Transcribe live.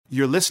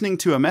You're listening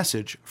to a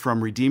message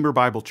from Redeemer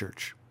Bible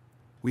Church.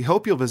 We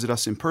hope you'll visit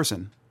us in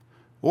person,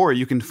 or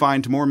you can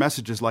find more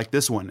messages like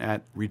this one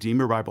at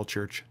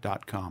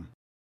redeemerbiblechurch.com.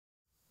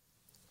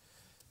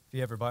 If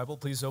you have your Bible,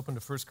 please open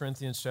to 1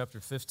 Corinthians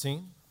chapter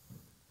 15.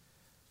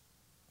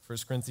 1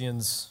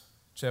 Corinthians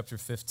chapter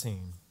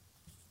 15.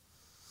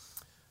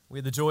 We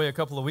had the joy a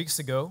couple of weeks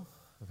ago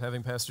of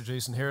having Pastor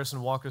Jason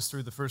Harrison walk us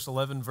through the first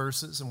 11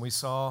 verses, and we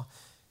saw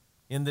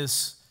in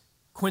this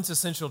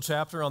quintessential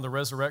chapter on the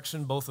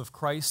resurrection, both of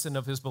Christ and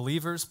of his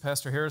believers,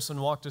 Pastor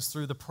Harrison walked us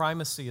through the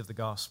primacy of the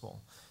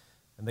gospel.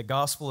 And the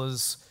gospel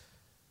is,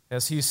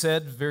 as he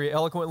said very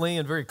eloquently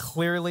and very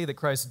clearly, that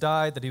Christ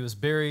died, that he was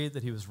buried,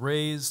 that he was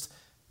raised,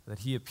 that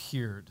he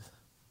appeared.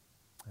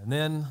 And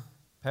then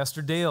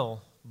Pastor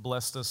Dale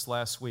blessed us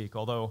last week,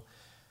 although,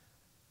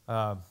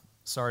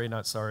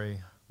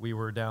 we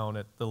were down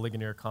at the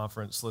Ligonier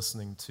Conference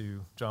listening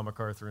to John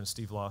MacArthur and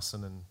Steve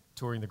Lawson and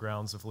touring the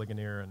grounds of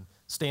Ligonier and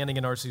standing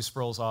in R.C.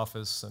 Sproul's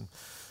office and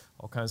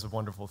all kinds of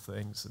wonderful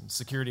things. And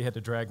security had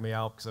to drag me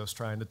out because I was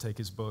trying to take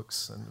his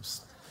books, and it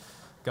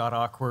got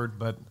awkward,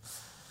 but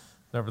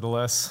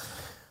nevertheless.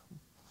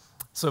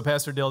 So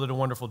Pastor Dale did a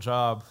wonderful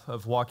job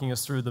of walking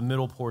us through the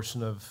middle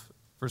portion of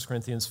 1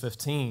 Corinthians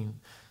 15,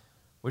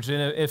 which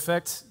in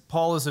effect,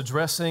 Paul is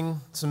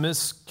addressing some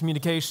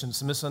miscommunication,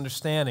 some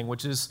misunderstanding,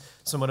 which is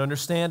somewhat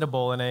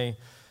understandable in a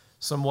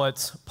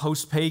somewhat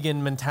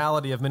post-pagan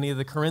mentality of many of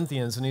the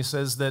Corinthians. And he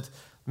says that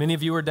many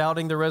of you are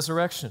doubting the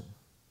resurrection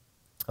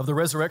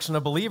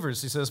of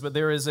believers. He says, but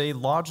there is a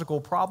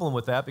logical problem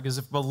with that, because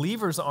if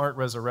believers aren't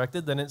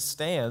resurrected, then it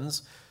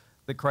stands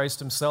that Christ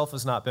himself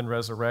has not been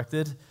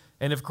resurrected.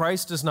 And if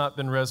Christ has not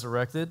been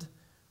resurrected,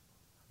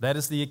 that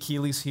is the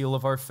Achilles heel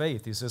of our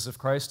faith. He says, if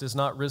Christ is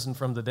not risen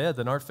from the dead,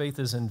 then our faith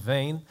is in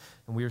vain,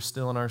 and we are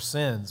still in our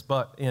sins.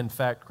 But in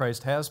fact,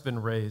 Christ has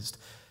been raised.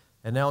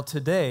 And now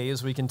today,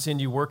 as we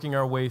continue working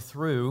our way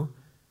through,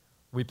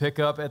 we pick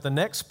up at the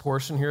next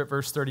portion here at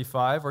verse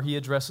 35, where he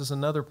addresses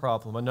another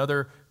problem,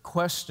 another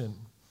question.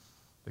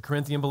 The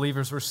Corinthian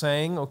believers were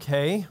saying,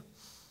 okay,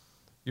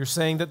 you're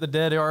saying that the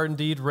dead are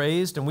indeed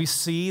raised, and we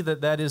see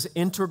that that is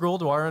integral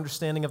to our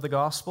understanding of the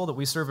gospel, that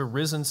we serve a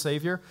risen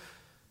Savior.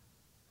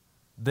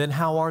 Then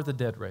how are the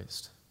dead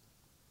raised?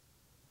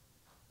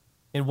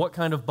 In what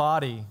kind of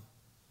body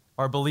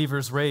are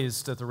believers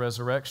raised at the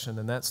resurrection?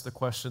 And that's the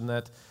question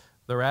that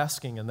they're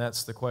asking, and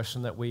that's the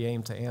question that we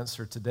aim to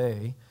answer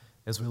today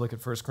as we look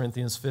at 1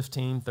 Corinthians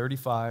 15,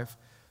 35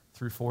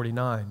 through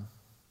 49.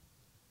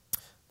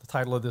 The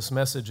title of this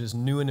message is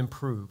New and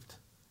Improved.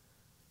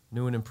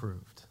 New and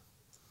Improved.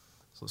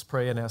 So let's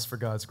pray and ask for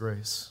God's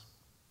grace.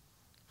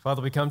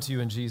 Father, we come to you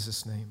in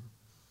Jesus' name.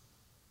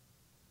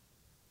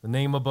 The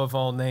name above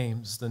all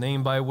names, the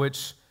name by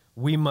which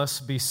we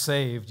must be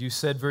saved. You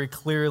said very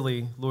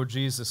clearly, Lord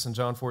Jesus, in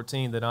John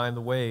 14, that I am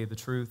the way, the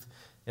truth,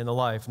 and the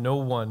life. No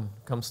one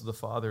comes to the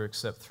Father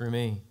except through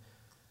me.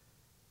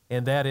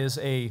 And that is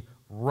a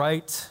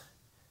right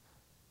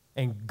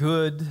and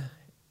good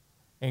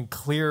and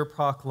clear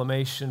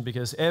proclamation,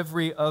 because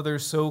every other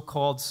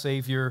so-called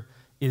Savior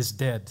is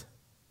dead.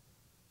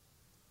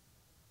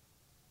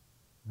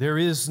 There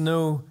is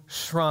no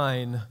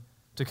shrine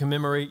to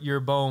commemorate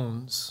your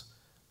bones,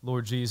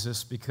 Lord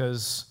Jesus,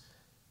 because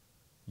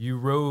you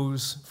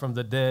rose from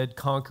the dead,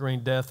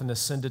 conquering death, and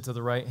ascended to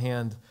the right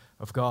hand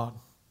of God.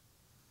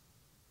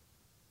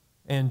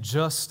 And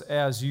just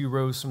as you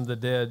rose from the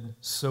dead,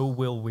 so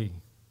will we.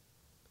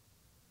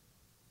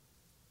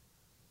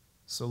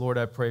 So, Lord,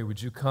 I pray,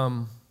 would you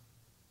come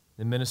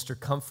and minister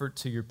comfort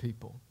to your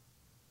people?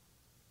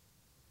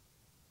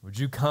 Would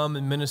you come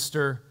and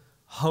minister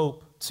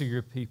hope to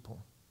your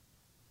people?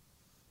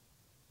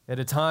 At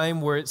a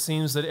time where it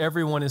seems that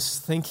everyone is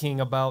thinking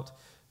about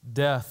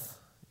death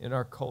in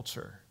our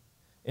culture,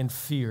 and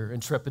fear,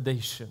 and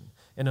trepidation,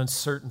 and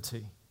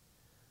uncertainty.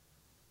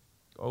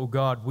 Oh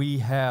God, we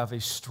have a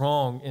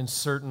strong and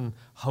certain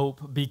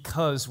hope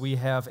because we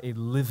have a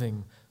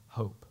living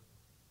hope.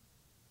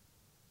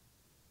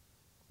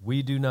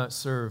 We do not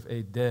serve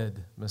a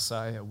dead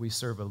Messiah. We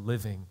serve a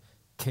living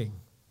King.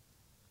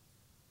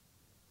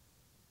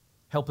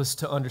 Help us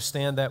to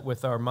understand that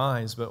with our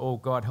minds, but oh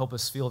God, help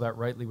us feel that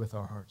rightly with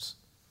our hearts.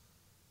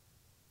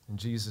 In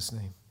Jesus'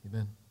 name,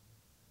 amen.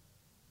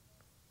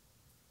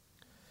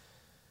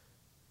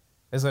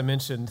 As I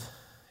mentioned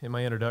in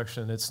my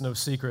introduction, it's no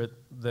secret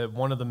that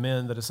one of the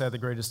men that has had the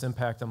greatest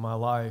impact on my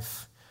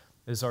life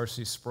is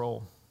R.C.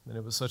 Sproul. And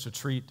it was such a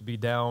treat to be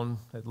down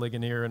at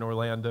Ligonier in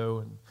Orlando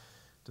and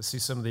to see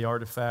some of the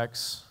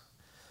artifacts.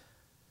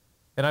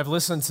 And I've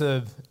listened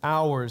to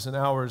hours and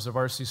hours of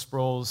R.C.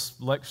 Sproul's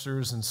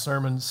lectures and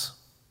sermons.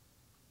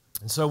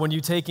 And so when you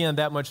take in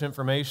that much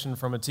information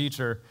from a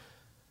teacher,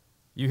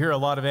 you hear a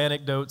lot of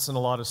anecdotes and a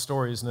lot of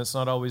stories, and it's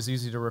not always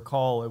easy to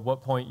recall at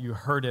what point you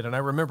heard it. And I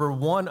remember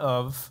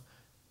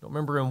don't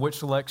remember in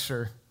which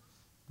lecture,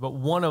 but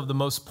one of the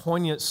most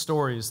poignant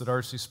stories that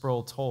R.C.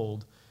 Sproul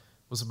told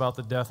was about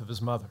the death of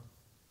his mother.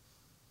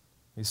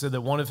 He said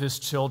that one of his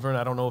children,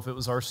 I don't know if it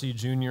was R.C.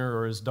 Jr.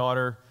 or his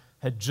daughter,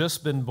 had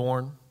just been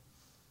born.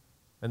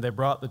 And they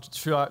brought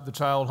the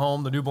child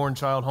home, the newborn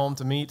child home,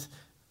 to meet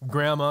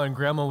Grandma, and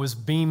Grandma was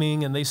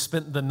beaming, and they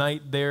spent the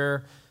night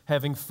there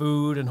having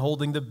food and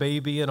holding the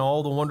baby and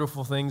all the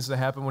wonderful things that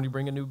happen when you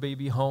bring a new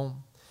baby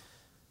home.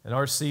 And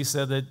R.C.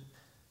 said that,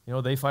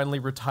 they finally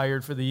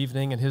retired for the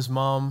evening, and his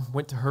mom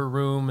went to her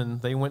room,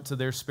 and they went to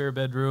their spare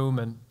bedroom,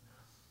 and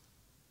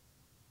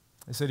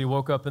they said he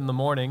woke up in the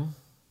morning,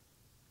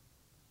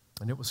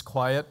 and it was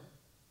quiet,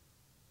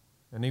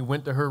 and he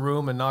went to her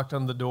room and knocked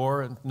on the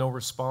door, and no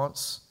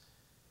response.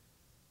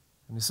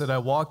 And he said, I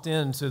walked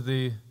into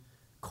the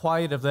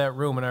quiet of that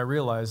room, and I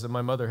realized that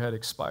my mother had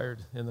expired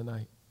in the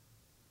night.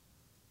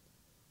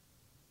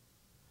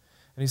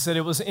 And he said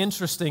it was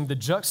interesting, the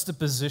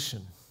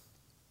juxtaposition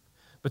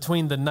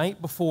between the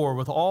night before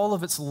with all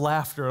of its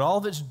laughter and all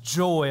of its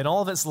joy and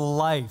all of its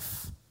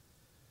life.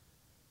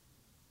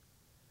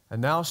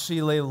 And now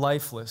she lay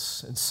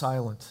lifeless and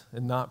silent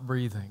and not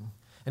breathing.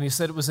 And he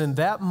said it was in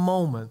that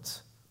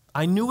moment,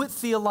 I knew it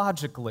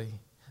theologically,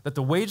 that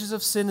the wages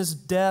of sin is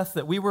death,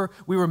 that we were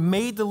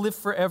made to live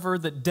forever,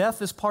 that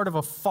death is part of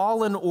a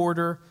fallen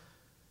order.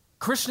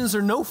 Christians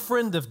are no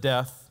friend of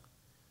death.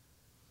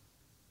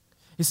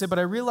 He said, but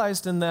I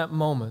realized in that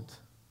moment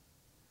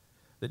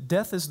that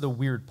death is the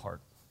weird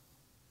part.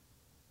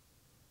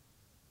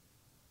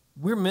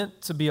 We're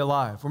meant to be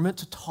alive. We're meant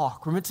to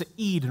talk. We're meant to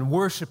eat and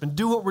worship and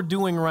do what we're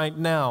doing right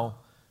now.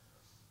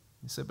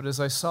 He said, but as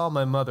I saw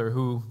my mother,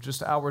 who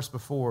just hours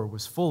before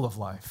was full of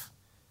life,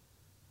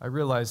 I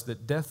realized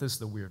that death is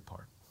the weird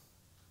part.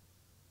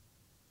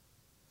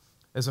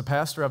 As a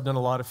pastor, I've done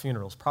a lot of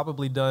funerals,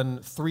 probably done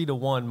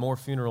 3-to-1 more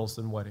funerals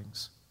than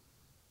weddings.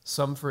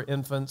 Some for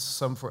infants,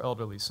 some for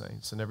elderly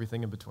saints, and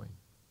everything in between.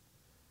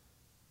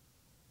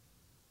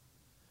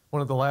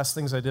 One of the last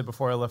things I did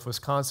before I left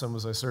Wisconsin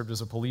was I served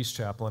as a police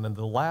chaplain, and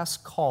the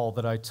last call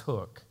that I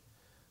took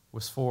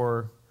was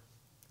for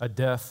a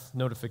death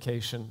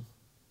notification.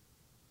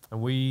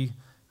 And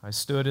I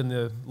stood in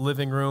the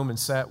living room and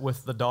sat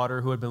with the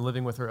daughter who had been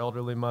living with her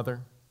elderly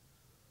mother.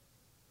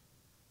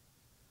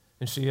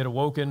 And she had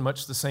awoken,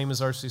 much the same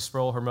as R.C.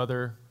 Sproul. Her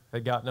mother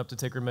had gotten up to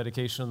take her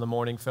medication in the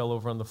morning, fell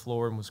over on the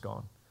floor, and was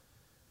gone.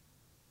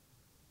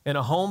 In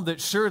a home that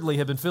assuredly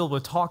had been filled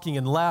with talking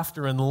and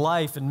laughter and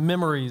life and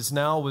memories,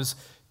 now was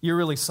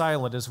eerily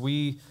silent as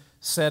we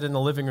sat in the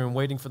living room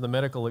waiting for the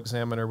medical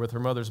examiner with her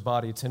mother's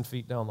body 10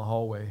 feet down the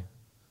hallway,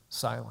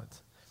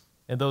 silent.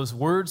 And those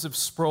words of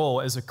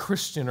Sproul as a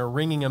Christian are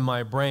ringing in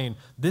my brain.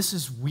 This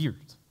is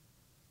weird.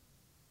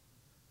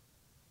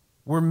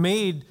 We're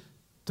made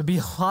to be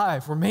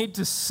alive. We're made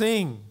to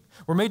sing.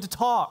 We're made to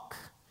talk.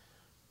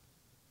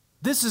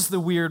 This is the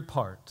weird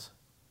part.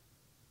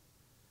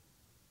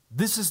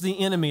 This is the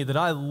enemy that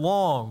I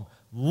long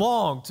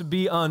to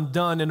be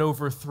undone and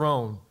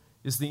overthrown,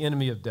 is the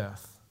enemy of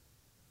death.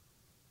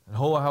 And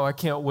oh, how I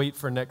can't wait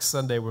for next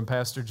Sunday when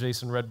Pastor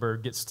Jason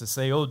Redberg gets to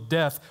say, oh,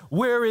 death,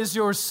 where is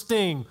your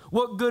sting?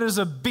 What good is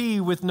a bee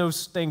with no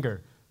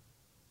stinger?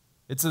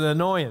 It's an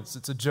annoyance.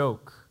 It's a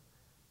joke.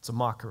 It's a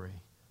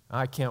mockery.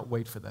 I can't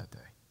wait for that day.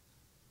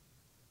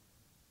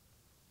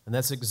 And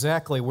that's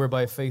exactly where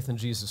by faith in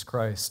Jesus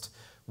Christ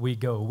we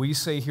go. We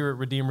say here at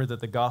Redeemer that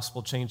the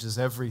gospel changes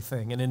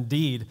everything. And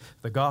indeed,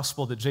 the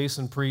gospel that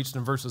Jason preached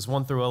in verses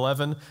 1 through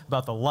 11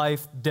 about the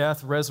life,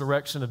 death,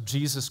 resurrection of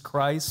Jesus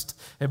Christ,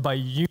 and by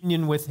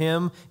union with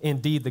him,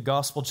 indeed, the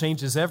gospel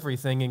changes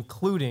everything,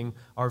 including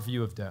our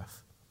view of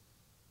death.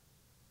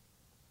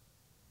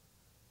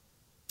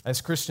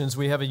 As Christians,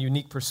 we have a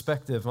unique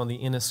perspective on the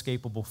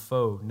inescapable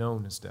foe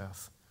known as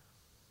death.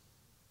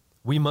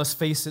 We must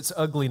face its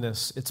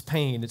ugliness, its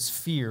pain, its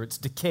fear, its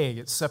decay,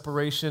 its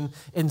separation,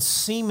 and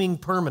seeming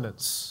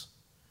permanence.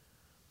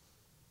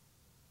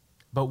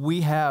 But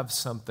we have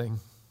something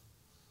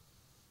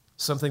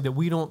that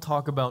we don't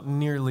talk about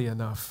nearly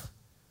enough.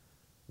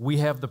 We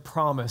have the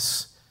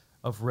promise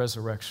of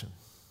resurrection.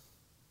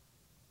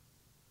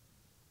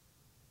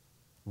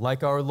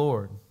 Like our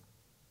Lord,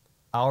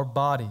 our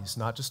bodies,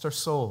 not just our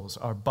souls,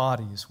 our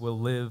bodies will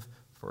live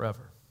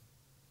forever.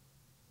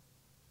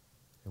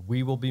 And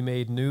we will be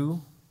made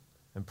new,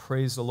 and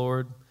praise the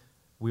Lord,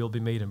 we will be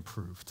made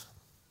improved.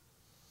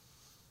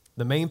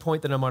 The main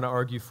point that I'm going to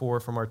argue for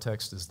from our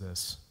text is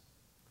this: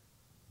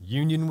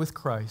 union with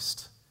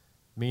Christ,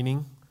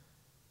 meaning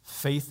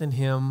faith in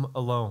him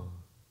alone.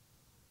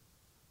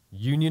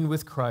 Union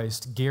with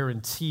Christ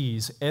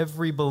guarantees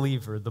every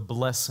believer the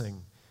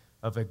blessing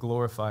of a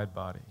glorified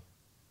body.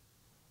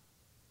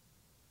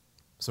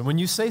 So when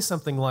you say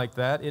something like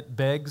that, it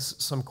begs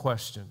some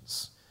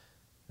questions.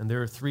 And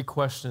there are 3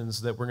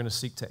 questions that we're going to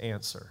seek to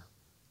answer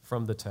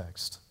from the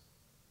text.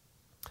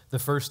 The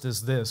first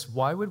is this: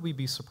 why would we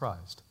be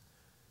surprised?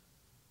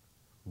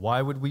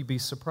 Why would we be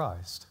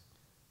surprised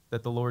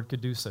that the Lord could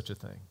do such a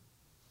thing?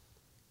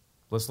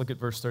 Let's look at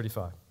verse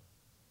 35.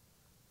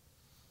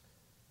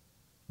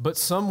 But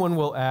someone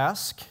will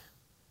ask,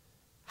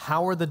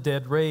 how are the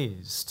dead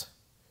raised?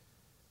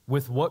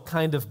 With what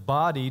kind of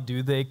body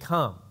do they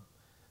come?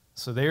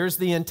 So there's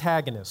the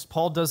antagonist.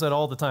 Paul does that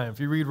all the time. If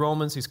you read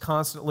Romans, he's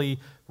constantly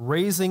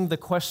raising the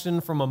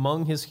question from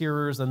among his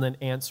hearers and then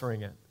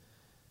answering it.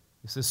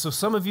 He says, so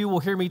some of you will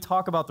hear me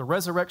talk about the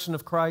resurrection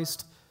of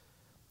Christ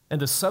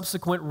and the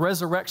subsequent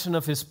resurrection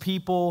of his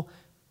people,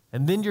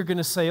 and then you're going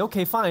to say,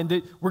 okay, fine,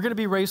 we're going to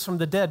be raised from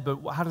the dead, but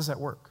how does that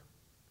work?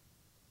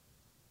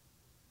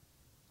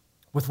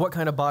 With what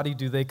kind of body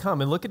do they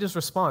come? And look at his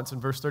response in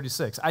verse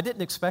 36. I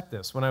didn't expect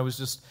this when I was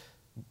just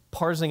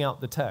parsing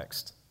out the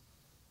text.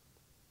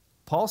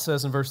 Paul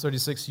says in verse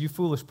 36, you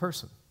foolish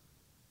person.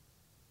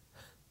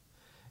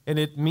 And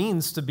it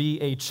means to be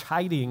a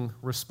chiding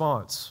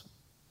response.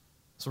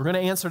 So we're going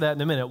to answer that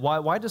in a minute.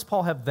 Why does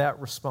Paul have that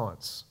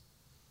response?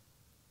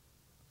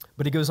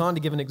 But he goes on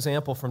to give an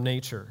example from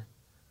nature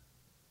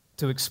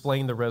to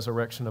explain the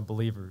resurrection of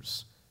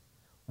believers.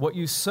 What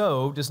you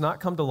sow does not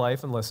come to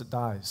life unless it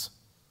dies.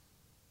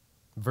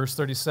 Verse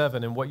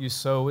 37, and what you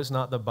sow is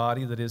not the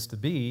body that is to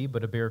be,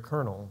 but a bare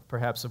kernel,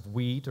 perhaps of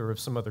wheat or of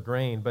some other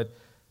grain, but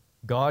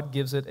God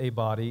gives it a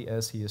body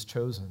as he has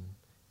chosen,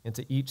 and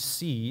to each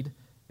seed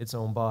its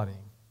own body.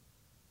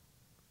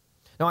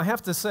 Now I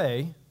have to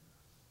say,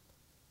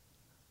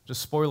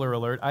 just spoiler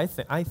alert, I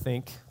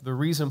think the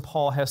reason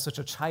Paul has such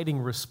a chiding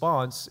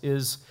response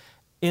is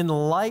in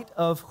light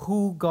of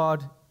who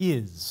God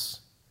is.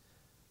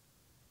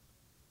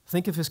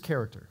 Think of his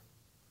character: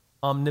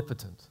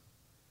 omnipotent,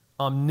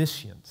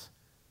 omniscient,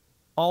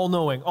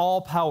 all-knowing,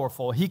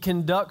 all-powerful. He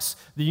conducts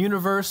the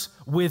universe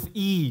with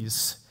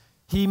ease.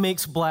 He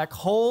makes black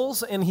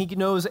holes, and he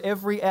knows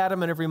every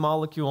atom and every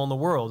molecule in the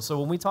world. So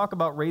when we talk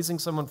about raising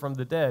someone from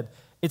the dead,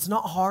 it's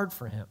not hard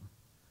for him.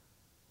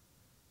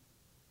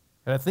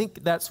 And I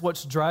think that's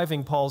what's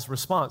driving Paul's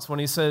response when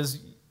he says,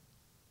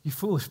 you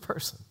foolish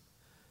person.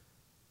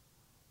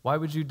 Why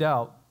would you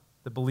doubt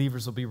that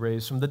believers will be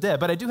raised from the dead?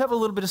 But I do have a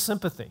little bit of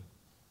sympathy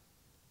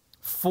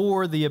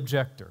for the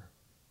objector.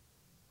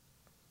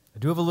 I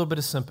do have a little bit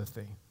of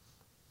sympathy.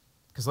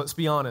 Because let's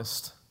be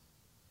honest,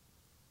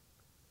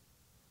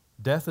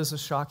 death is a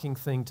shocking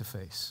thing to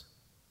face.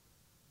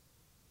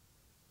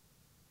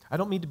 I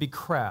don't mean to be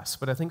crass,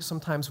 but I think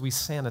sometimes we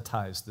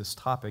sanitize this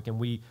topic and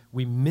we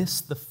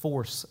miss the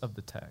force of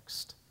the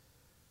text.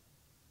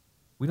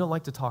 We don't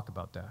like to talk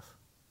about death.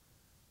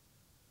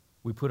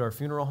 We put our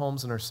funeral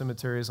homes and our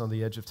cemeteries on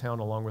the edge of town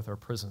along with our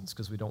prisons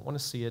because we don't want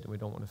to see it and we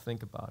don't want to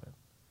think about it.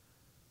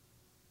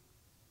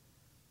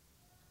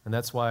 And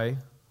that's why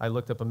I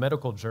looked up a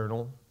medical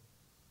journal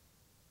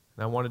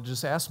and I wanted to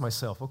just ask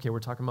myself, okay, we're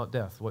talking about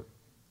death.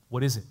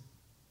 What is it?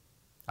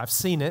 I've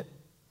seen it,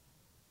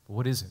 but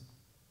what is it?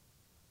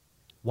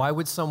 Why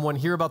would someone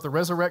hear about the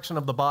resurrection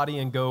of the body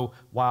and go,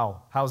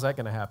 wow, how's that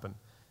going to happen?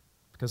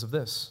 Because of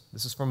this.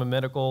 This is from a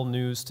Medical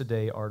News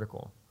Today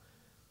article.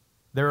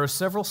 There are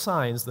several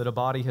signs that a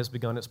body has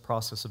begun its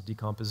process of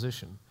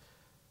decomposition.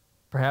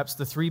 Perhaps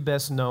the three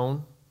best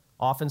known,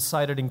 often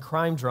cited in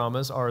crime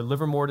dramas, are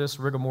livor mortis,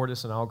 rigor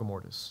mortis, and alga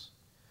mortis.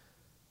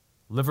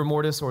 Livor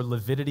mortis, or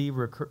lividity,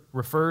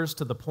 refers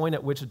to the point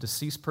at which a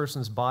deceased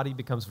person's body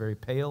becomes very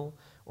pale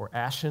or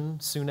ashen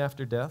soon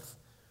after death.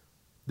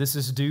 This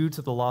is due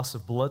to the loss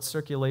of blood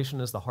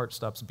circulation as the heart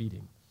stops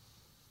beating.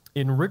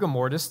 In rigor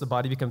mortis, the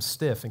body becomes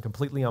stiff and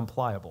completely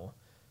unpliable.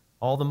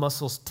 All the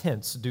muscles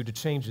tense due to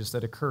changes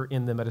that occur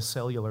in them at a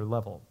cellular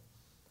level.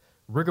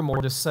 Rigor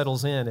mortis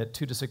settles in at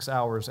 2 to 6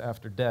 hours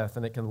after death,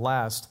 and it can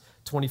last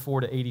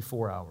 24 to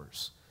 84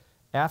 hours.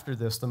 After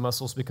this, the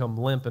muscles become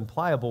limp and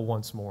pliable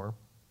once more.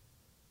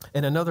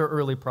 And another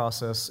early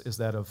process is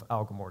that of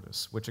alga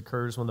mortis, which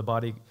occurs when the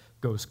body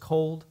goes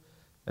cold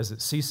as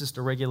it ceases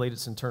to regulate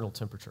its internal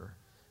temperature.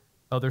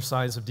 Other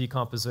signs of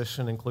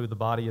decomposition include the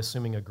body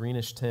assuming a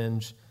greenish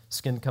tinge,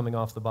 skin coming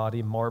off the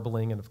body,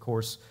 marbling, and of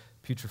course,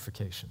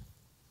 putrefaction.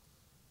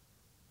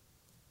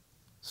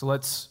 So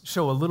let's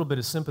show a little bit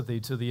of sympathy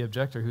to the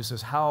objector who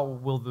says, how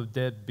will the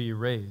dead be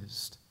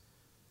raised?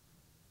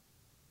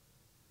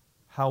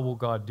 How will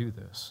God do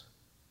this?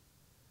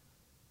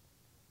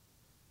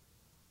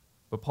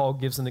 But Paul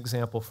gives an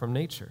example from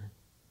nature.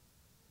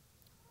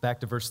 Back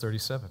to verse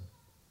 37.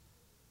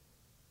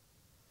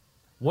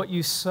 What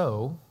you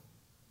sow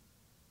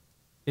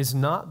is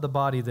not the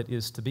body that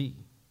is to be,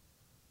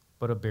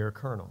 but a bare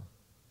kernel,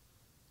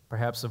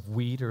 perhaps of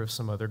wheat or of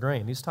some other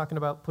grain. He's talking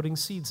about putting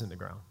seeds in the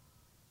ground.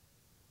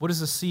 What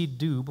does a seed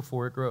do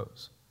before it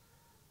grows?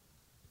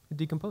 It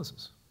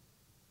decomposes.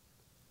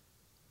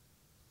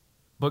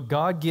 But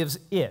God gives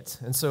it,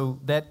 and so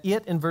that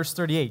it in verse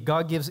 38,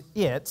 God gives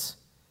it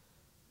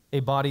a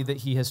body that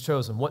he has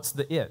chosen. What's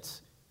the it?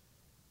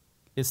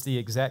 It's the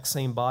exact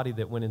same body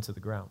that went into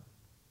the ground.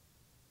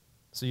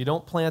 So you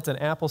don't plant an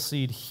apple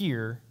seed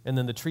here and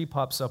then the tree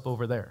pops up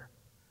over there.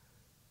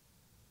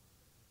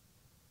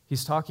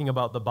 He's talking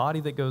about the body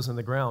that goes in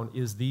the ground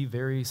is the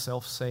very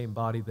self-same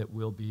body that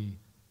will be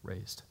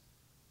raised.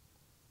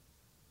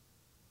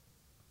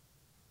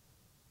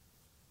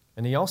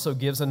 And he also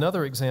gives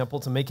another example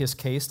to make his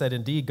case that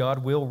indeed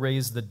God will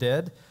raise the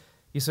dead.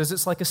 He says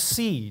it's like a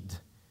seed.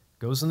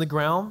 Goes in the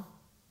ground,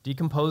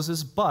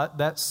 decomposes, but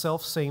that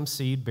self-same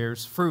seed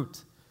bears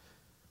fruit.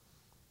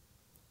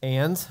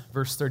 And,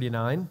 verse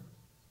 39,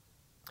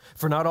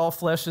 for not all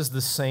flesh is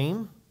the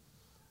same,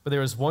 but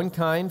there is one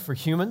kind for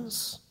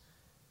humans,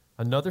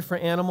 another for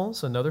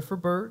animals, another for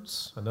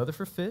birds, another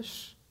for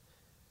fish.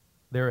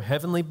 There are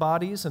heavenly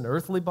bodies and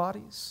earthly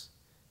bodies,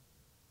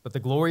 but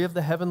the glory of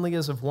the heavenly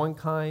is of one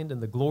kind,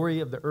 and the glory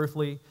of the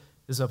earthly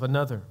is of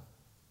another.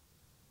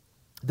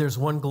 There's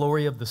one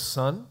glory of the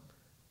sun,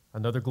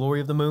 another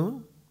glory of the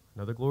moon,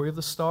 another glory of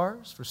the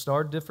stars, for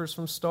star differs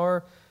from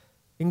star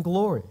in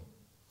glory.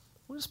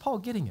 What is Paul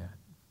getting at?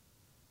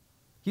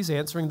 He's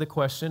answering the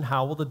question,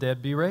 how will the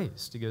dead be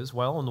raised? He goes,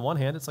 well, on the one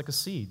hand, it's like a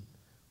seed.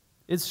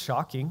 It's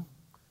shocking.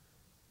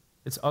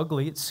 It's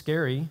ugly. It's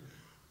scary.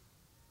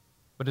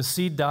 But a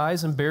seed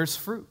dies and bears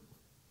fruit,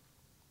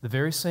 the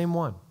very same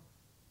one.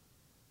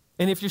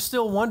 And if you're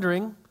still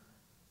wondering,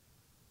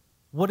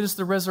 what is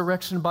the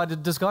resurrection body?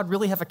 Does God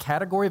really have a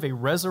category of a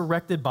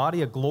resurrected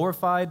body, a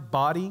glorified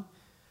body?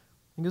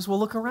 He goes, well,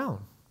 look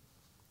around.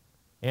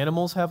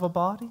 Animals have a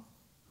body.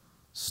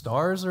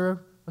 Stars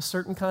are a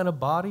certain kind of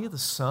body, the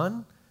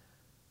sun.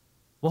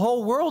 The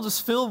whole world is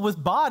filled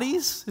with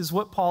bodies, is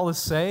what Paul is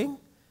saying.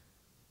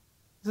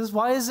 He says,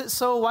 why is it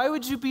so? Why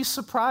would you be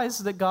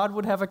surprised that God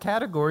would have a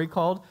category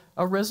called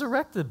a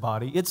resurrected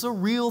body? It's a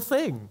real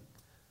thing.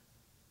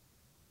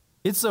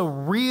 It's a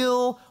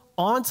real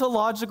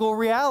ontological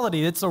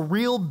reality. It's a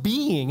real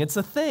being. It's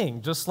a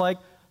thing, just like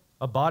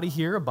a body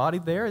here, a body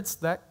there. It's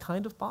that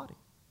kind of body.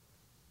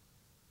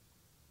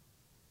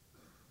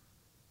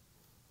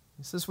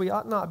 He says we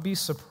ought not be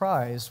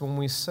surprised when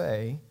we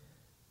say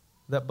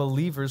that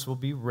believers will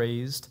be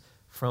raised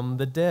from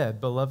the dead.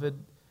 Beloved,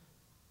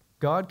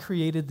 God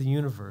created the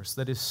universe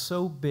that is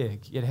so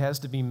big it has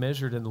to be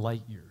measured in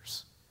light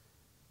years.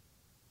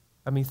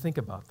 I mean, think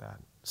about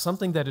that.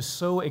 Something that is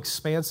so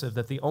expansive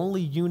that the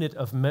only unit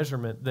of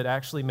measurement that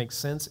actually makes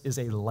sense is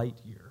a light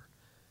year.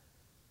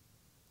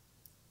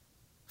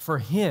 For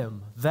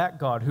him, that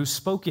God who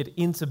spoke it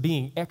into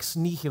being ex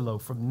nihilo,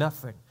 from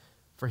nothing,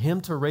 for him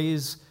to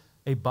raise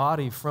a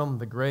body from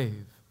the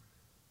grave,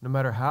 no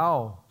matter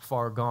how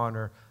far gone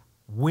or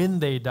when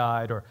they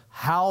died or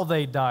how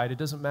they died, it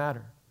doesn't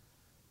matter.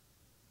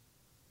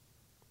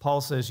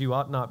 Paul says you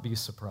ought not be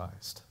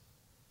surprised.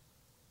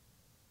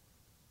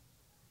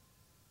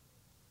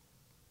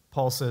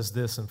 Paul says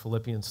this in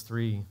Philippians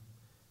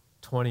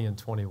 3:20 and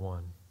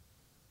 21.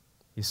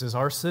 He says,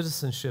 our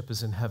citizenship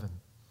is in heaven,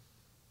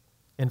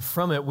 and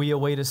from it we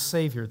await a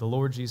Savior, the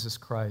Lord Jesus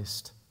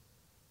Christ,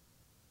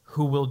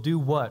 who will do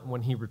what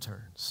when he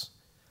returns?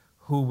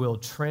 Who will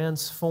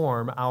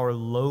transform our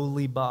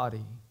lowly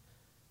body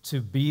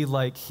to be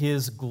like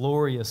his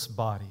glorious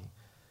body.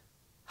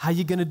 How are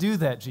you going to do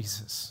that,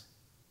 Jesus?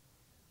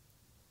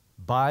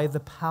 By the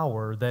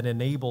power that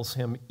enables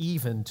him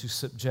even to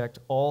subject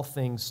all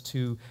things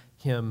to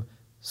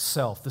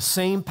himself. The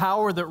same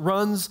power that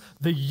runs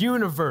the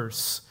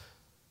universe.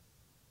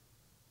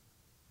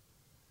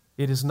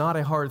 It is not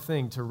a hard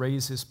thing to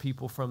raise his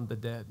people from the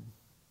dead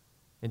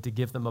and to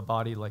give them a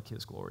body like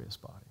his glorious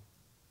body.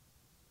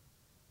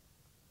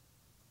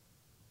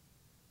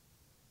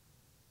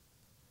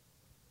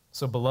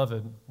 So,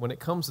 beloved, when it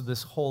comes to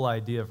this whole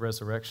idea of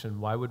resurrection,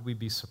 why would we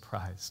be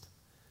surprised?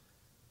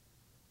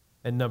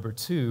 And number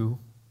two,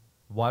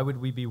 why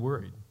would we be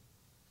worried?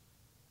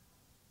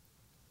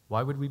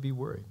 Why would we be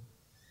worried?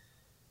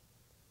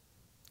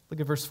 Look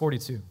at verse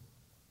 42.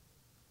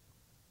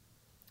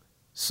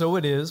 So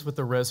it is with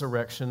the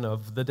resurrection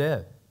of the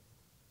dead.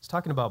 He's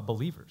talking about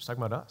believers,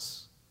 talking about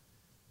us.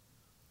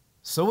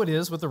 So it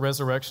is with the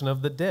resurrection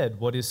of the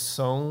dead. What is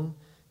sown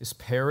is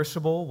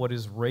perishable. What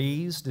is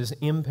raised is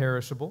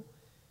imperishable.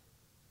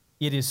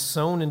 It is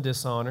sown in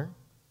dishonor.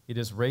 It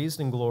is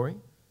raised in glory.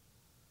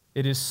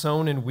 It is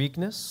sown in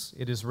weakness.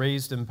 It is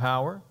raised in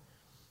power.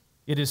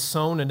 It is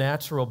sown a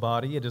natural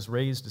body. It is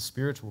raised a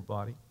spiritual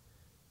body.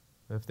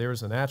 If there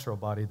is a natural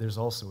body, there's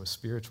also a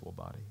spiritual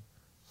body.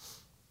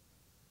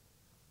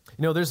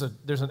 You know, there's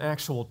an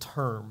actual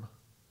term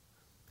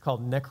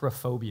called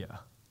necrophobia.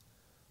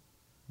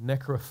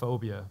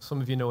 Necrophobia.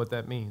 Some of you know what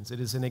that means. It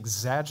is an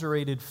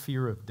exaggerated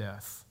fear of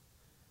death.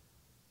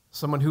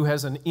 Someone who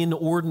has an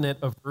inordinate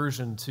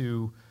aversion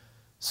to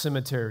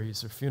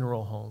cemeteries or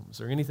funeral homes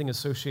or anything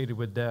associated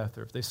with death,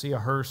 or if they see a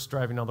hearse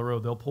driving down the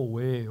road, they'll pull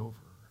way over.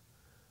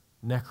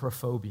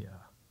 Necrophobia.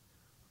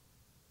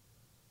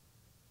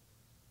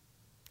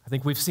 I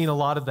think we've seen a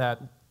lot of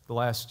that the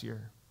last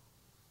year.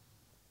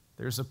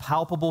 There's a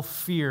palpable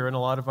fear in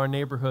a lot of our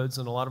neighborhoods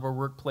and a lot of our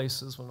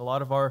workplaces, and a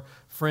lot of our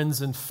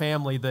friends and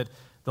family that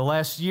the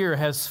last year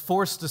has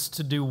forced us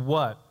to do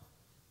what?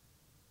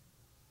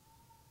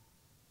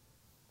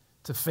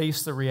 To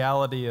face the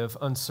reality of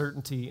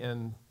uncertainty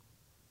and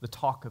the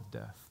talk of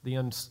death, the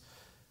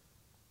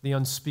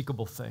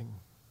unspeakable thing.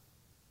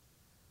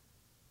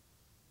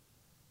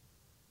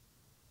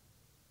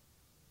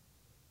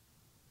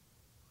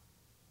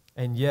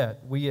 And yet,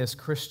 we as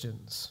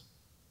Christians,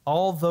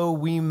 although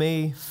we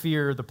may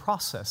fear the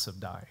process of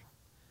dying,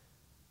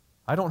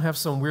 I don't have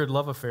some weird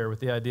love affair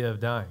with the idea of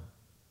dying.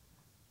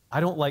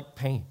 I don't like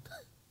pain.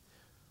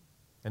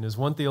 And as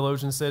one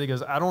theologian said, he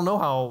goes, I don't know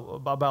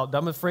how about,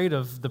 I'm afraid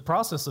of the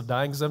process of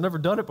dying because I've never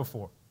done it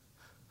before.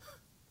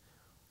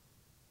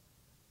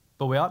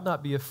 But we ought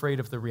not be afraid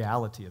of the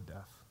reality of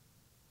death.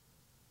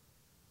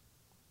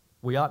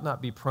 we ought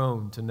not be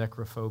prone to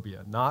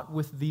necrophobia, not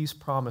with these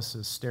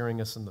promises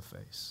staring us in the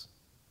face.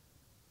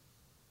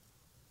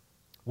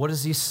 What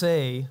does he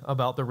say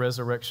about the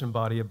resurrection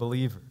body of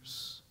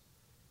believers?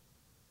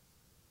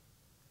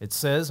 It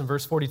says in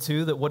verse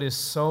 42 that what is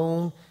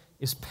sown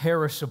is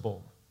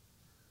perishable.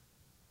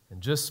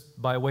 And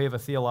just by way of a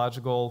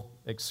theological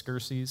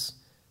excursus,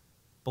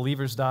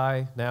 believers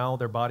die now,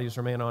 their bodies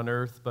remain on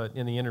earth, but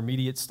in the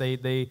intermediate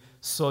state,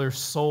 so their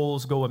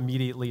souls go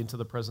immediately into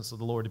the presence of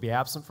the Lord. To be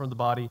absent from the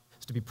body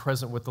is to be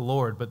present with the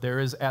Lord. But there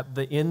is, at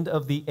the end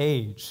of the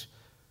age,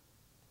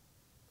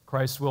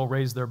 Christ will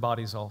raise their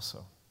bodies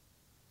also.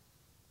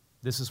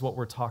 This is what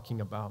we're talking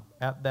about.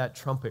 At that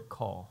trumpet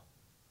call,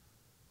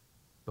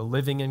 the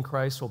living in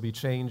Christ will be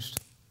changed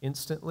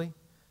instantly,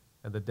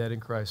 and the dead in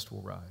Christ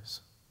will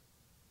rise.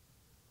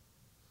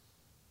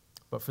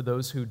 But for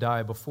those who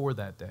die before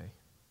that day,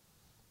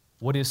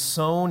 what is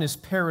sown is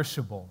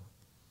perishable.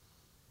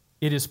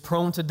 It is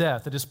prone to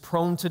death. It is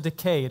prone to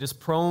decay. It is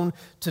prone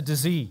to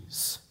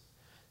disease.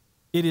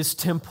 It is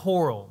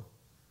temporal.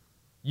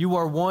 You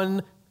are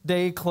one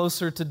day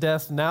closer to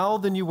death now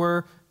than you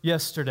were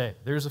yesterday.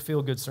 There's a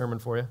feel-good sermon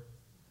for you.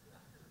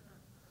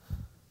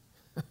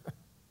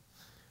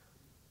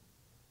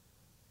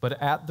 But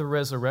at the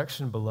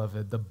resurrection,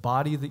 beloved, the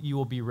body that you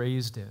will be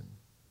raised in,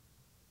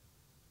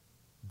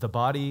 the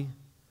body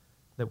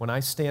that when I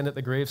stand at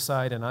the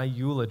graveside and I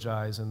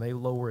eulogize and they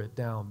lower it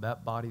down,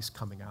 that body's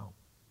coming out.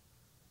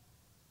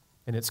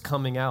 And it's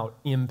coming out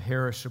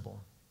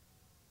imperishable.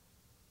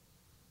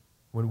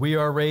 When we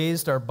are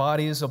raised, our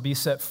bodies will be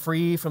set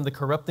free from the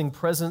corrupting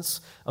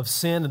presence of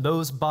sin, and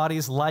those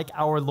bodies, like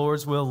our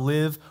Lord's, will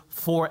live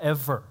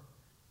forever.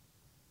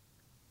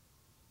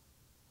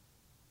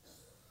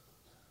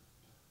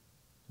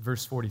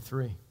 Verse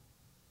 43,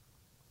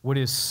 what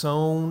is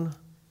sown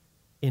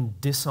in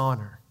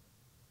dishonor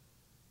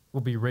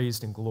will be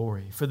raised in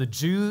glory. For the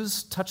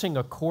Jews, touching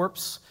a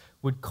corpse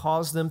would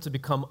cause them to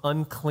become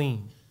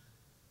unclean.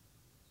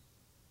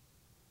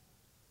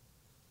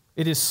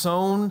 It is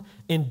sown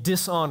in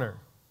dishonor.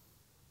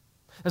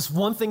 That's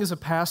one thing as a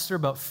pastor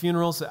about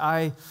funerals that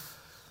I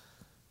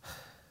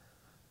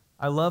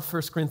love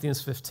 1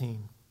 Corinthians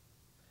 15.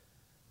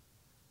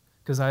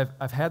 Because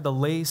I've had the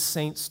lay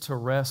saints to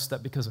rest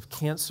that because of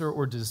cancer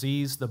or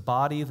disease, the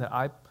body that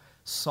I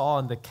saw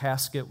in the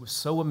casket was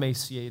so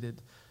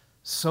emaciated,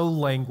 so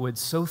languid,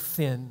 so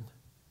thin.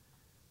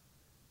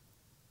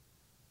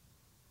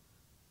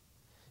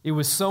 It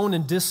was sown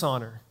in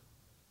dishonor.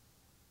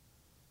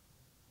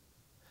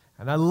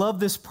 And I love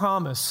this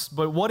promise,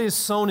 but what is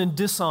sown in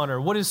dishonor,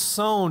 what is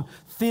sown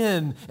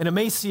thin and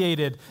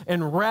emaciated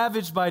and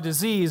ravaged by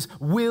disease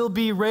will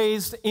be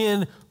raised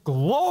in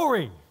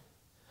glory,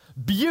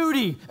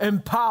 beauty,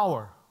 and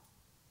power.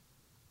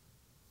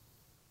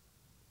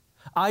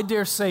 I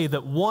dare say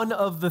that one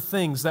of the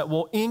things that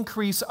will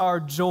increase our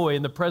joy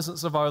in the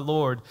presence of our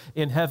Lord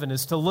in heaven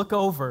is to look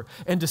over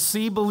and to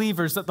see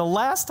believers that the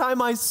last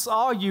time I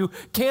saw you,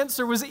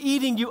 cancer was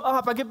eating you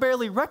up. I could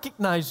barely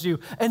recognize you.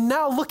 And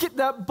now look at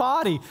that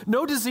body.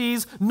 No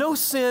disease, no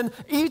sin,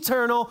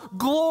 eternal,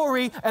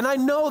 glory. And I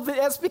know that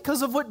that's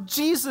because of what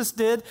Jesus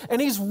did,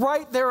 and he's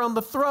right there on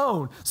the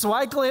throne. So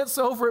I glance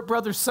over at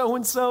brother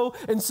so-and-so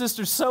and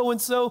sister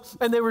so-and-so,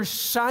 and they were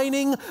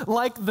shining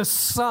like the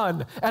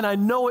sun. And I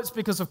know it's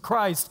because of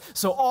Christ.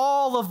 So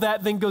all of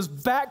that then goes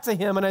back to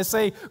him, and I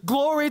say,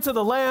 glory to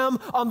the Lamb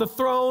on the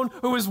throne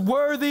who is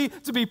worthy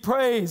to be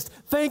praised.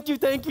 Thank you,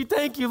 thank you,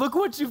 thank you. Look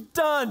what you've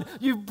done.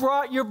 You've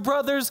brought your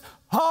brothers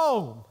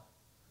home.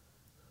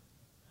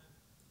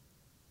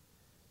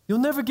 You'll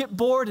never get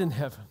bored in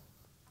heaven.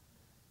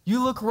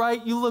 You look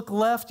right, you look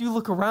left, you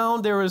look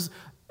around. There is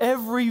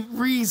every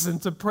reason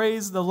to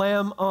praise the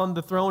Lamb on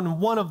the throne, and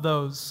one of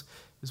those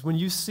is when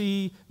you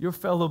see your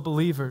fellow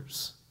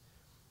believers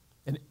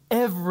and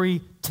every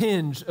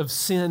tinge of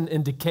sin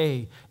and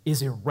decay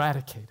is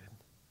eradicated.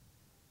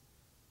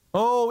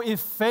 Oh,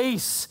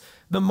 efface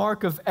the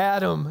mark of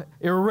Adam,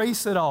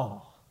 erase it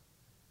all,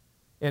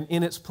 and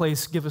in its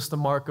place give us the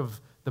mark of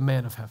the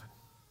man of heaven.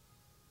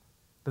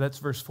 But that's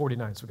verse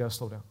 49, so we've got to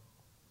slow down.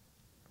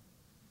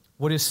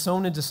 What is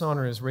sown in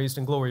dishonor is raised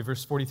in glory.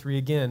 Verse 43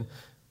 again,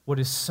 what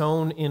is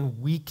sown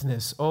in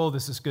weakness. Oh,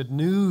 this is good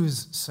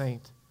news,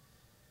 saint.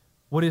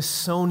 What is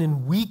sown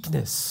in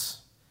weakness,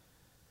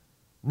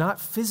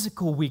 not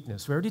physical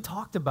weakness. We already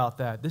talked about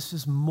that. This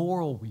is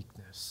moral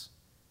weakness.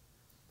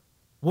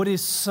 What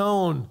is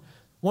sown?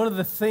 One of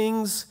the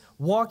things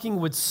walking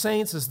with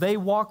saints as they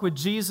walk with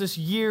Jesus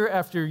year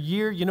after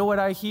year, you know what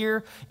I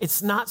hear?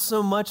 It's not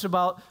so much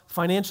about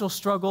financial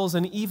struggles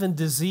and even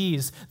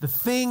disease. The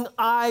thing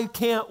I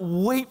can't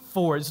wait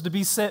for is to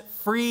be set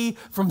free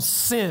from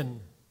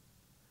sin.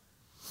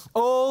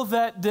 Oh,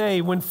 that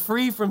day when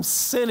free from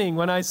sinning,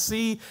 when I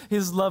see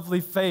his lovely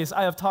face.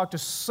 I have talked to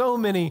so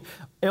many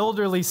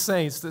elderly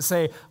saints that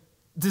say,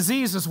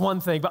 disease is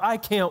one thing, but I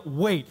can't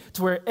wait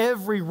to where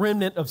every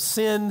remnant of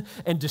sin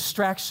and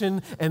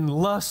distraction and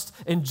lust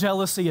and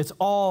jealousy, it's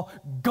all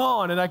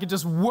gone, and I can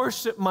just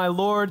worship my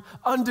Lord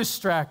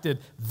undistracted.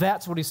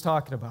 That's what he's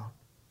talking about.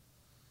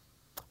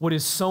 What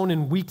is sown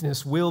in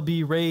weakness will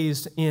be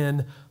raised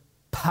in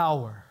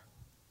power.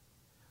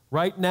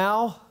 Right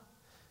now,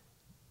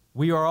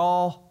 we are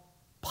all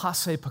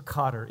passe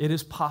peccator. It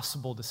is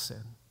possible to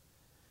sin.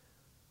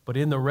 But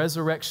in the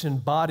resurrection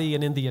body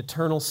and in the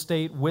eternal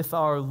state with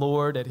our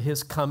Lord at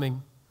his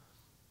coming,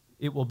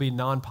 it will be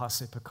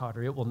non-passe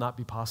peccator. It will not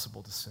be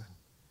possible to sin.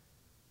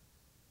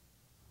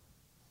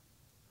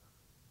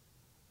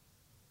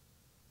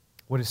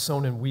 What is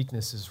sown in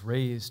weakness is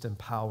raised in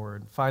power.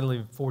 And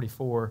finally,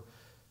 44,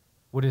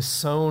 what is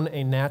sown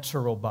a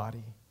natural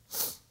body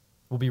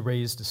will be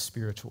raised a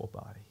spiritual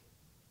body.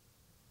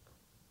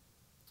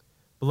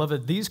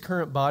 Beloved, these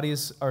current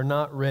bodies are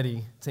not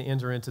ready to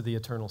enter into the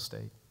eternal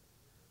state.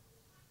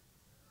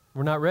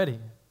 We're not ready.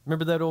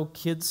 Remember that old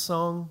kids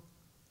song?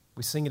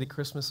 We sing it at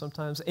Christmas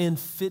sometimes. And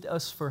fit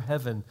us for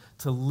heaven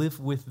to live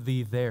with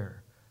thee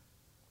there.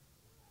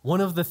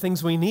 One of the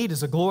things we need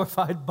is a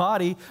glorified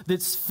body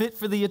that's fit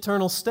for the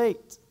eternal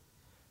state.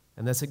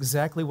 And that's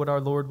exactly what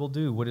our Lord will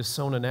do. What is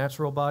sown a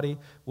natural body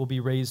will be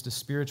raised a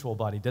spiritual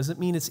body. Doesn't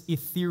mean it's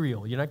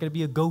ethereal. You're not going to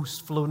be a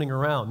ghost floating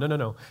around.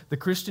 No. The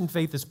Christian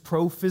faith is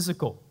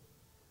pro-physical.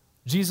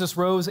 Jesus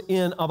rose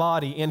in a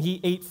body, and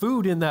he ate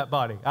food in that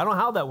body. I don't know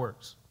how that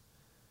works.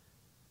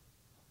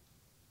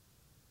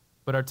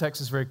 But our text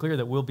is very clear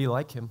that we'll be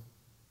like him.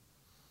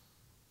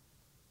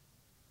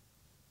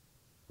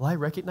 Will I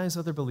recognize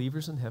other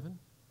believers in heaven?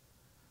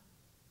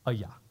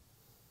 Yeah.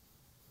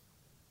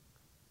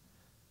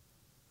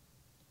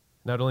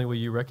 Not only will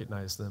you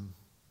recognize them,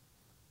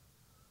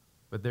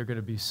 but they're going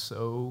to be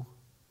so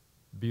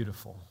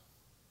beautiful.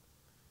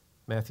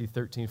 Matthew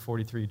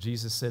 13:43,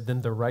 Jesus said,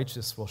 "Then the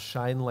righteous will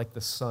shine like the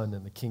sun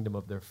in the kingdom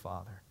of their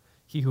Father.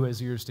 He who has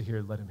ears to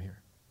hear, let him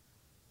hear."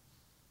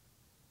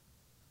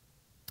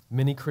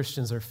 Many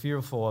Christians are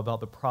fearful about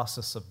the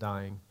process of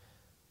dying.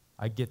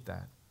 I get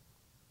that.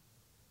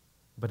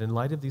 But in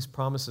light of these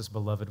promises,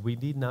 beloved, we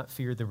need not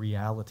fear the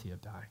reality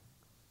of dying.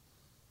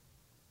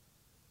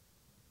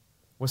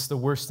 What's the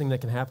worst thing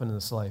that can happen in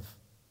this life?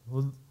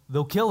 Well,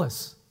 they'll kill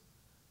us.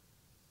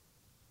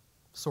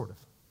 Sort of.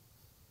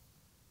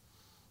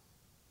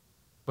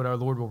 But our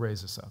Lord will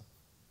raise us up.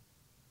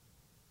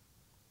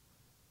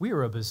 We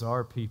are a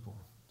bizarre people,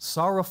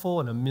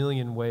 sorrowful in a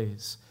million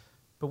ways.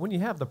 But when you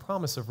have the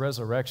promise of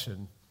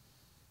resurrection,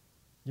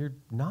 you're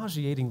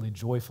nauseatingly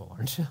joyful,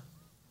 aren't you?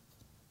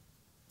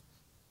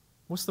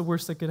 What's the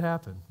worst that could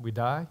happen? We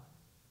die.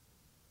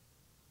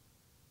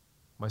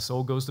 My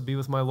soul goes to be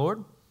with my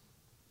Lord.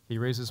 He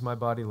raises my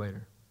body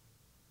later.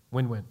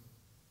 Win-win.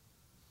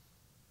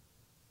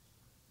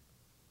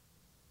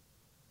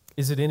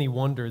 Is it any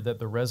wonder that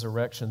the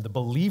resurrection, the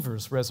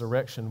believer's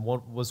resurrection,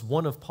 was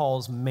one of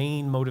Paul's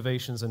main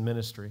motivations in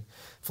ministry?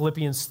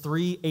 Philippians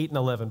 3:8 and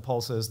 11,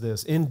 Paul says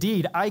this,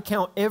 "Indeed, I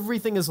count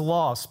everything as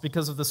loss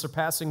because of the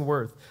surpassing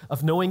worth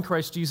of knowing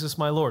Christ Jesus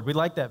my Lord." We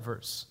like that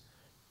verse.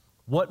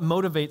 What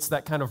motivates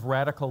that kind of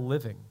radical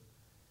living?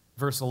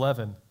 Verse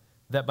 11,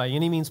 "That by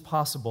any means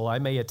possible I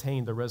may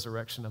attain the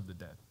resurrection of the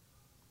dead."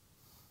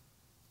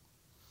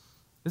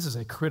 This is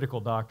a critical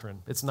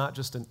doctrine. It's not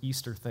just an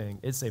Easter thing.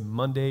 It's a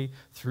Monday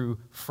through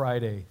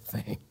Friday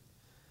thing.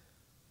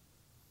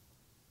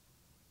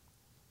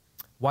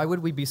 Why would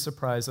we be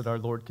surprised that our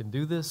Lord can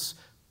do this?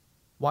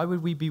 Why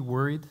would we be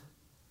worried?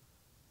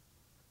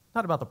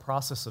 Not about the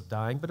process of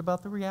dying, but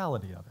about the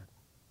reality of it.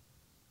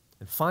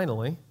 And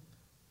finally,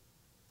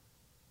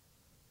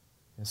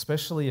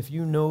 especially if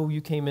you know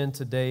you came in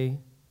today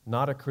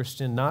not a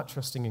Christian, not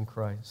trusting in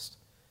Christ,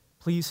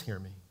 please hear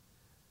me.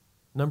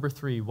 Number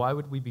 3, why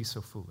would we be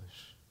so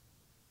foolish?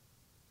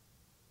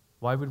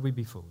 Why would we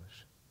be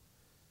foolish?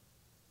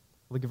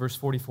 Look at verse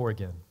 44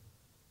 again.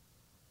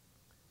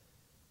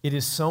 It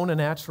is sown a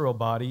natural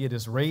body, it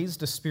is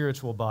raised a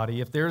spiritual body.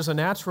 If there is a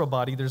natural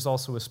body, there's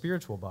also a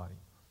spiritual body.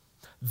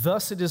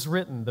 Thus it is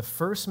written, the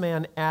first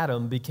man,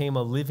 Adam, became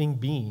a living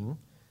being,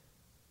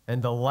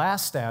 and the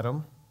last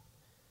Adam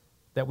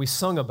that we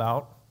sung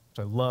about, which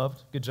I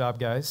loved, good job,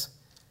 guys,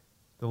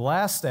 the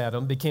last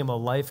Adam became a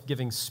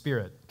life-giving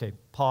spirit. Okay,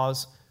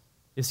 pause.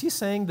 Is he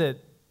saying that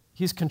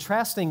he's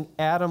contrasting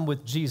Adam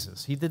with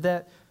Jesus? He did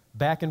that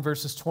back in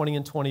verses 20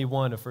 and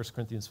 21 of 1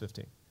 Corinthians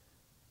 15.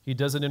 He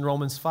does it in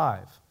Romans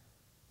 5.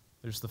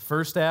 There's the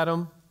first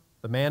Adam,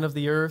 the man of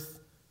the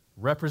earth,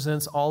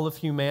 represents all of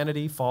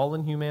humanity,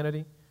 fallen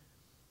humanity.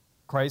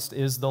 Christ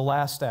is the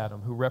last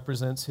Adam who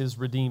represents his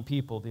redeemed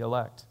people, the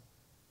elect.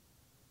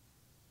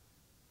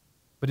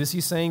 But is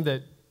he saying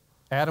that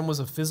Adam was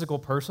a physical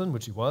person,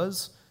 which he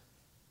was,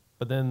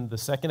 but then the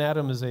second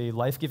Adam is a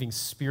life-giving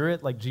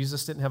spirit, like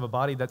Jesus didn't have a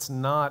body? That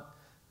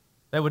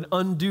would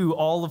undo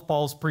all of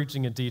Paul's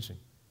preaching and teaching.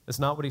 That's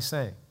not what he's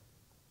saying.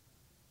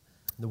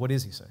 Then what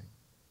is he saying?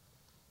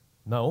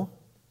 No.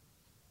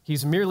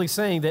 He's merely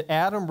saying that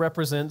Adam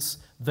represents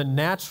the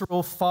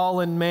natural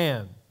fallen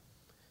man,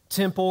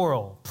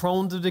 temporal,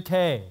 prone to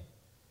decay.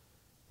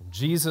 And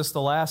Jesus,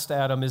 the last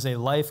Adam, is a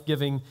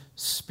life-giving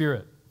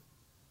spirit.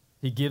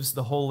 He gives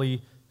the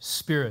Holy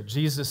Spirit.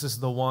 Jesus is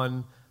the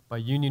one, by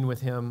union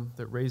with him,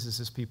 that raises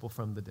his people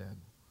from the dead.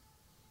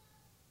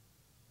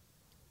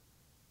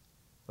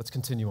 Let's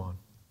continue on.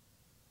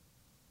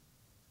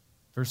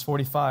 Verse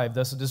 45,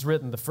 thus it is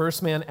written, the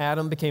first man,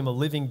 Adam, became a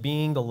living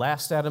being. The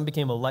last Adam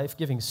became a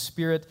life-giving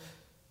spirit.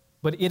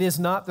 But it is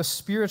not the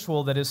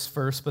spiritual that is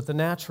first, but the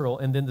natural,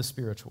 and then the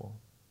spiritual.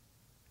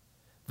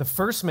 The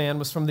first man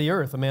was from the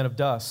earth, a man of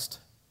dust.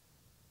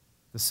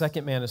 The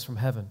second man is from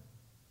heaven.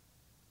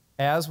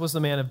 As was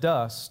the man of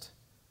dust,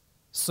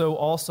 so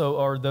also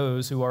are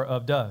those who are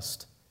of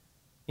dust.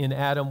 In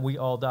Adam we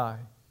all die.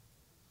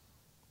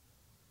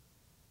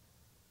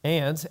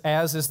 And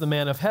as is the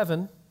man of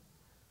heaven,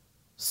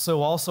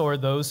 so also are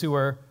those who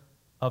are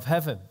of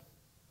heaven.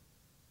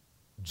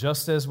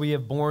 Just as we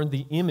have borne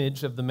the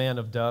image of the man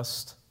of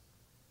dust,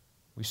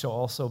 we shall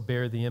also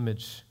bear the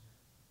image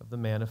of the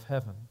man of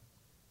heaven.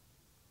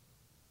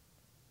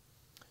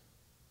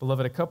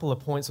 Beloved, a couple of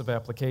points of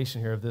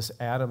application here of this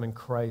Adam and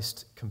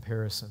Christ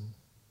comparison.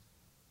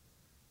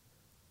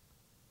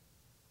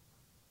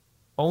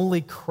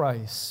 Only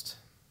Christ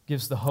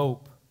gives the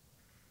hope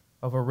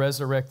of a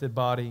resurrected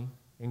body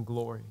in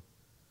glory.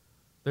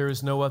 There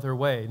is no other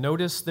way.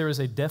 Notice there is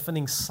a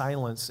deafening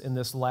silence in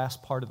this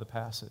last part of the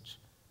passage.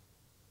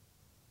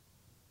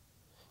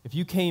 If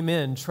you came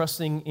in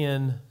trusting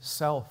in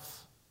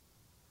self,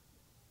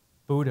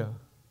 Buddha,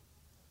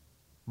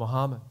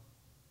 Muhammad,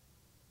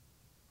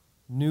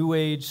 New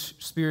Age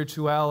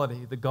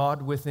spirituality, the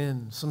God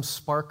within, some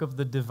spark of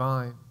the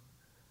divine,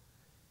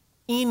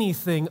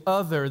 anything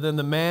other than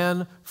the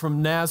man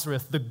from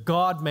Nazareth, the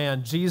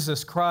God-man,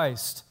 Jesus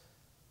Christ,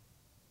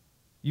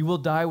 you will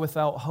die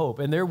without hope.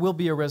 And there will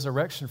be a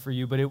resurrection for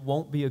you, but it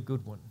won't be a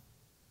good one.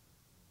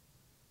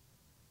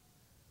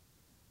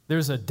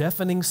 There's a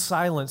deafening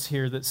silence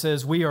here that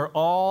says we are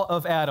all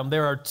of Adam.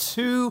 There are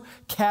two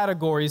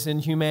categories in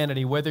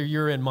humanity, whether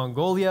you're in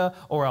Mongolia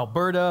or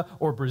Alberta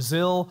or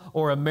Brazil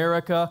or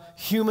America.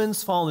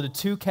 Humans fall into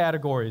two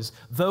categories.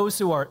 Those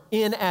who are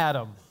in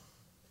Adam,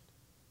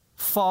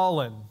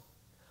 fallen,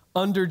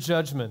 under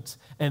judgment,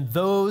 and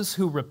those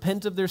who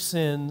repent of their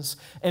sins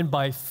and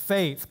by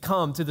faith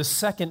come to the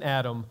second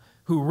Adam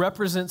who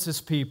represents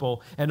his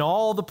people, and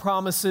all the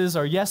promises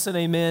are yes and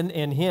amen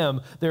in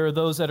him. There are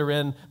those that are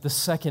in the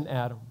second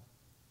Adam.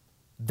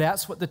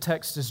 That's what the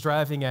text is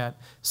driving at.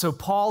 So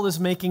Paul is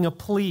making a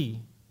plea.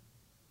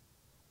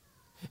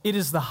 It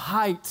is the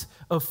height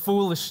of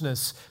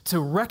foolishness to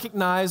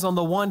recognize on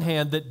the one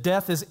hand that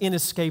death is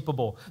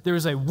inescapable. There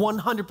is a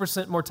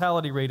 100%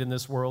 mortality rate in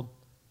this world.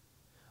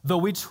 Though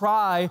we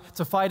try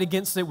to fight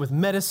against it with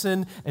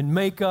medicine and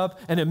makeup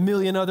and a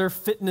million other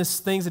fitness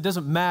things, it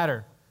doesn't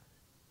matter.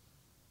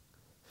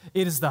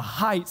 It is the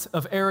height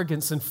of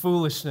arrogance and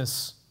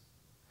foolishness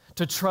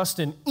to trust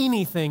in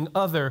anything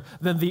other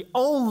than the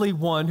only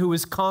one who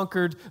has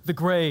conquered the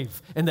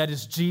grave, and that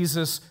is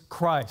Jesus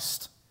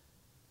Christ.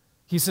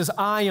 He says,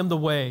 I am the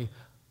way,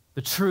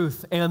 the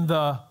truth, and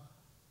the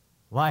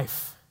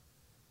life.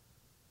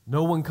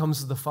 No one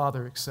comes to the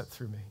Father except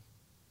through me.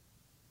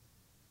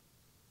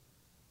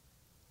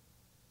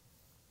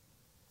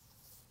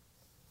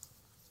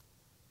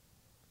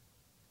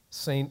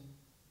 St.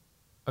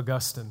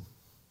 Augustine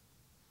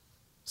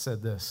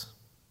said this,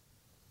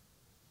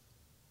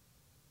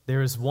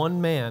 there is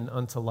one man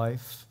unto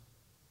life,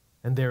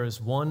 and there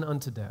is one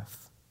unto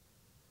death.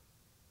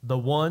 The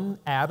one,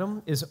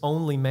 Adam, is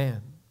only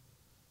man.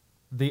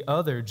 The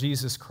other,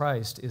 Jesus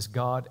Christ, is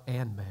God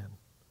and man.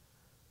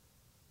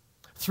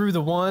 Through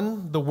the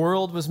one, the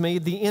world was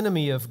made the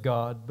enemy of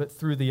God, but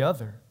through the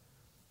other,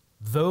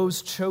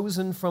 those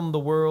chosen from the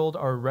world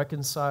are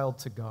reconciled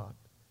to God.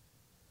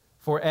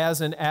 For as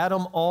in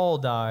Adam all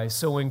die,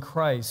 so in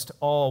Christ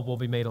all will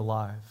be made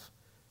alive.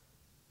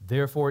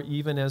 Therefore,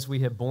 even as we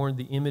have borne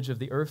the image of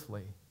the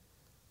earthly,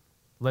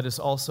 let us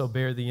also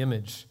bear the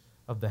image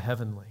of the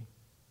heavenly.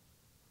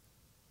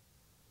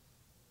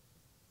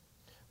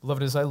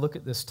 Beloved, as I look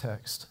at this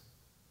text,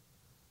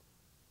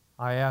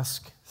 I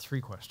ask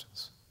three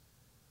questions.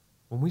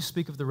 When we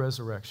speak of the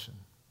resurrection,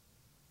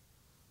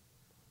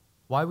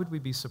 why would we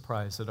be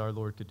surprised that our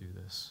Lord could do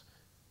this?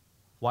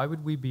 Why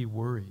would we be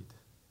worried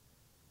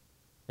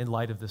in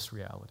light of this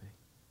reality?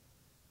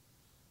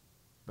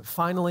 But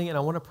finally, and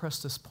I want to press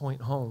this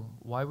point home,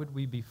 why would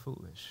we be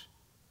foolish?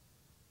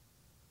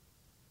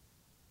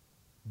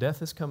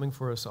 Death is coming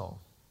for us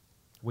all.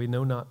 We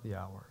know not the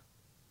hour.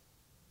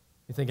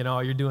 You're thinking, oh,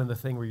 you're doing the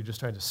thing where you're just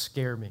trying to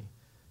scare me.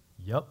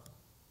 Yup.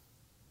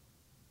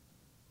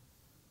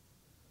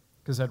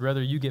 Because I'd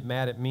rather you get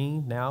mad at me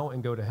now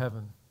and go to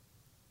heaven.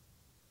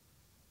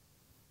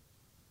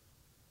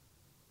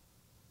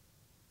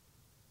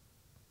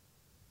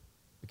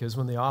 Because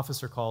when the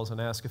officer calls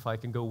and asks if I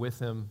can go with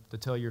him to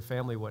tell your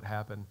family what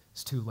happened,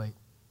 it's too late.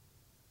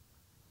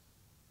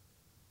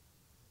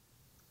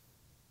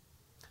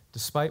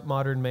 Despite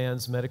modern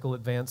man's medical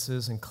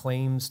advances and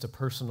claims to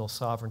personal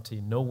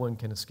sovereignty, no one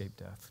can escape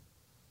death.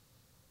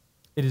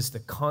 It is the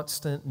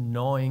constant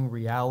gnawing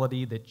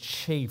reality that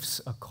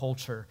chafes a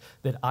culture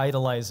that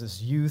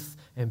idolizes youth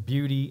and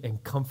beauty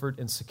and comfort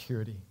and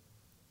security.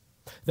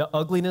 The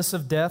ugliness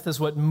of death is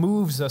what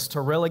moves us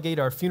to relegate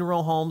our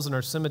funeral homes and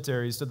our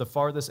cemeteries to the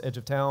farthest edge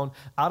of town,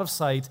 out of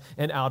sight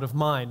and out of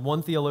mind.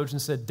 One theologian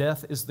said,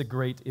 death is the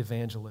great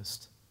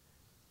evangelist.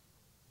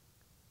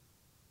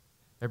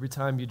 Every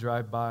time you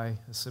drive by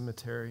a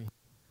cemetery,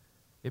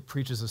 it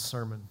preaches a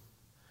sermon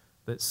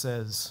that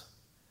says,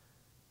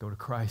 go to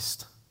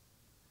Christ.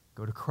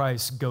 Go to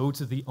Christ. Go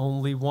to the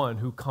only one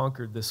who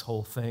conquered this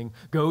whole thing.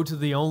 Go to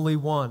the only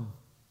one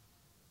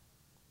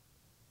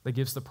that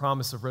gives the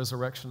promise of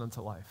resurrection unto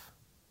life.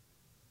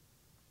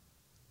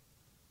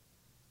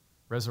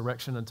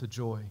 Resurrection unto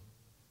joy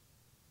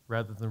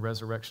rather than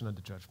resurrection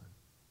unto judgment.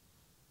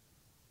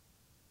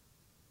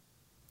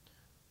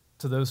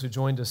 To those who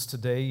joined us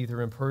today,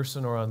 either in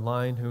person or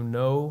online, who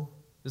know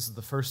this is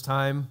the first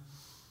time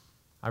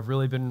I've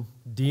really been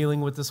dealing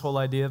with this whole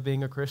idea of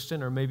being a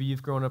Christian, or maybe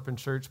you've grown up in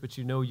church, but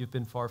you know you've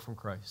been far from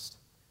Christ.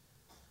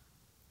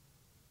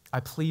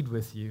 I plead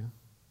with you.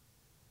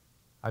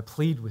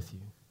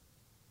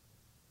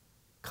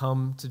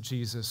 Come to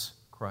Jesus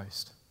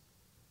Christ.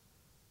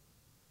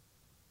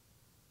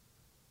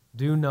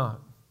 Do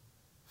not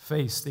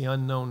face the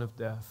unknown of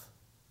death,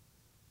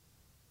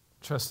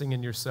 trusting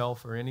in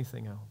yourself or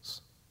anything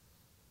else.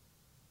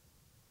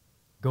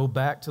 Go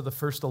back to the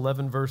first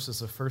 11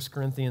 verses of 1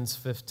 Corinthians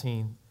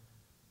 15,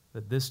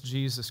 that this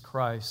Jesus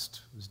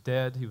Christ was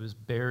dead, he was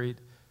buried,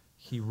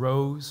 he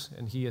rose,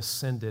 and he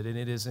ascended. And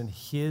it is in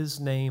his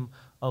name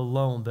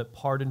alone that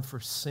pardon for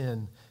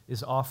sin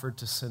is offered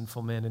to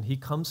sinful men. And he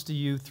comes to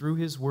you through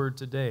his word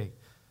today.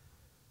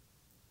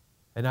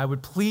 And I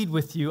would plead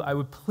with you,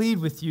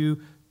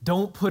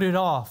 don't put it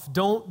off.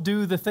 Don't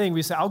do the thing.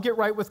 We say, I'll get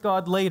right with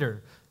God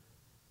later.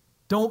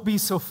 Don't be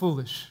so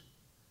foolish.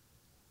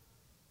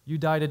 You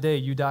die today,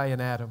 you die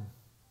in Adam,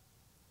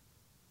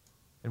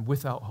 and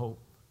without hope.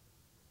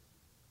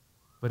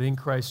 But in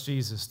Christ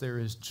Jesus, there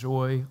is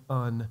joy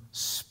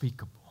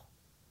unspeakable.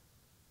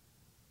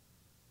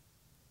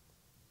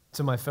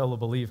 To my fellow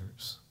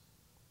believers,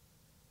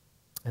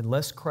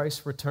 unless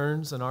Christ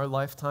returns in our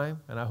lifetime,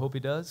 and I hope he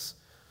does,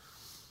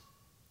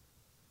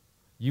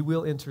 you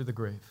will enter the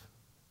grave.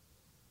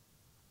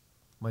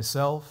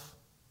 Myself,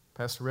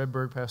 Pastor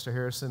Redberg, Pastor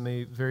Harrison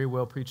may very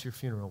well preach your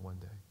funeral one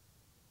day.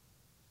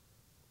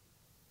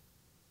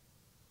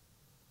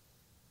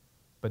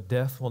 But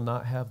death will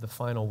not have the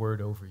final word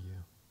over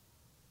you.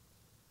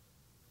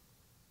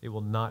 It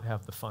will not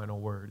have the final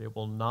word. It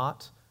will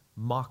not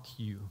mock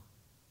you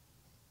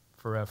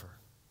forever.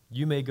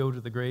 You may go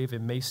to the grave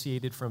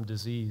emaciated from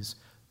disease,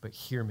 but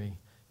hear me,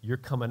 you're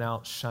coming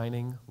out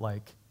shining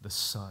like the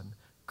sun,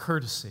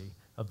 courtesy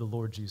of the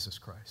Lord Jesus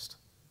Christ.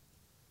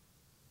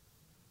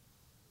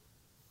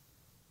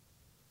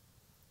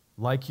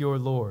 Like your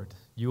Lord,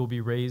 you will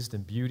be raised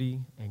in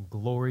beauty and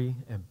glory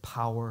and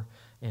power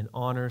and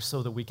honor,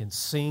 so that we can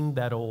sing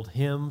that old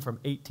hymn from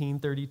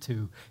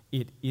 1832,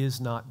 "It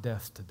is not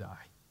death to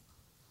die."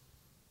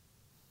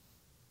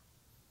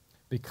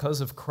 Because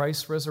of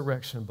Christ's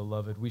resurrection,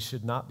 beloved, we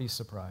should not be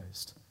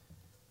surprised.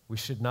 We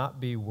should not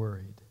be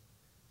worried.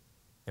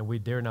 And we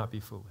dare not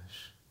be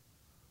foolish.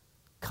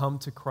 Come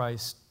to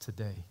Christ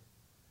today.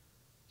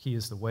 He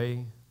is the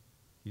way,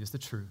 he is the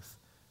truth,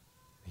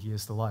 he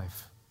is the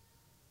life,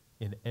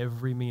 in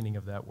every meaning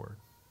of that word.